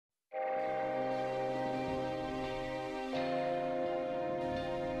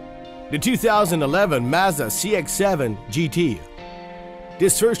The 2011 Mazda CX-7 GT.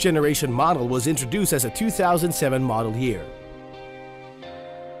 This first-generation model was introduced as a 2007 model year.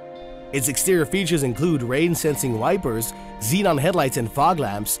 Its exterior features include rain-sensing wipers, xenon headlights and fog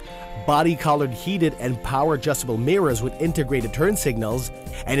lamps, body-colored heated and power-adjustable mirrors with integrated turn signals,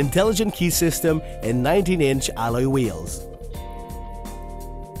 an intelligent key system, and 19-inch alloy wheels.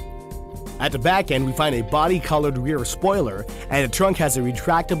 At the back end, we find a body-colored rear spoiler, and the trunk has a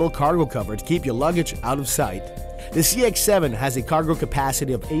retractable cargo cover to keep your luggage out of sight. The CX-7 has a cargo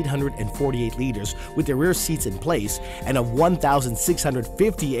capacity of 848 liters with the rear seats in place and of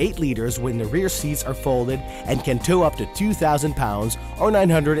 1,658 liters when the rear seats are folded and can tow up to 2,000 pounds or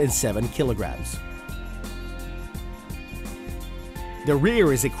 907 kilograms. The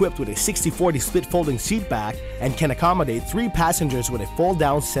rear is equipped with a 60/40 split folding seat back and can accommodate 3 passengers with a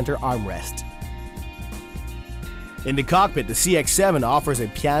fold-down center armrest. In the cockpit, the CX-7 offers a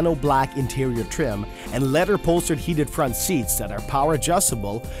piano black interior trim and leather-upholstered heated front seats that are power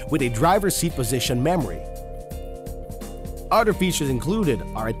adjustable with a driver's seat position memory. Other features included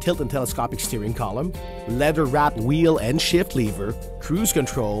are a tilt and telescopic steering column, leather-wrapped wheel and shift lever, cruise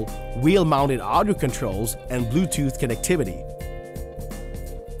control, wheel-mounted audio controls, and Bluetooth connectivity.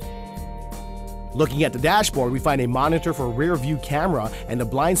 Looking at the dashboard, we find a monitor for rear view camera and a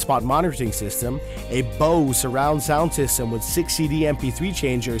blind spot monitoring system, a Bose surround sound system with 6 CD MP3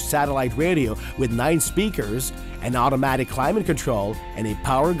 changers, satellite radio with 9 speakers, an automatic climate control, and a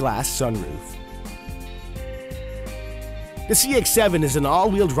power glass sunroof. The CX-7 is an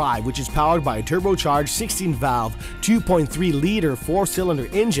all-wheel drive which is powered by a turbocharged 16-valve, 2.3-liter 4-cylinder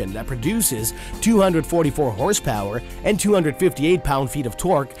engine that produces 244 horsepower and 258 pound-feet of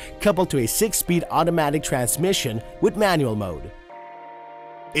torque, coupled to a 6-speed automatic transmission with manual mode.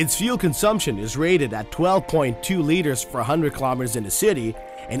 Its fuel consumption is rated at 12.2 liters for 100 kilometers in the city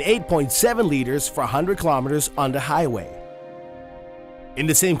and 8.7 liters for 100 kilometers on the highway. In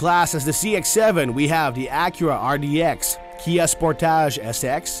the same class as the CX-7, we have the Acura RDX, Kia Sportage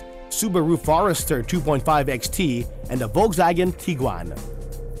SX, Subaru Forester 2.5 XT, and the Volkswagen Tiguan.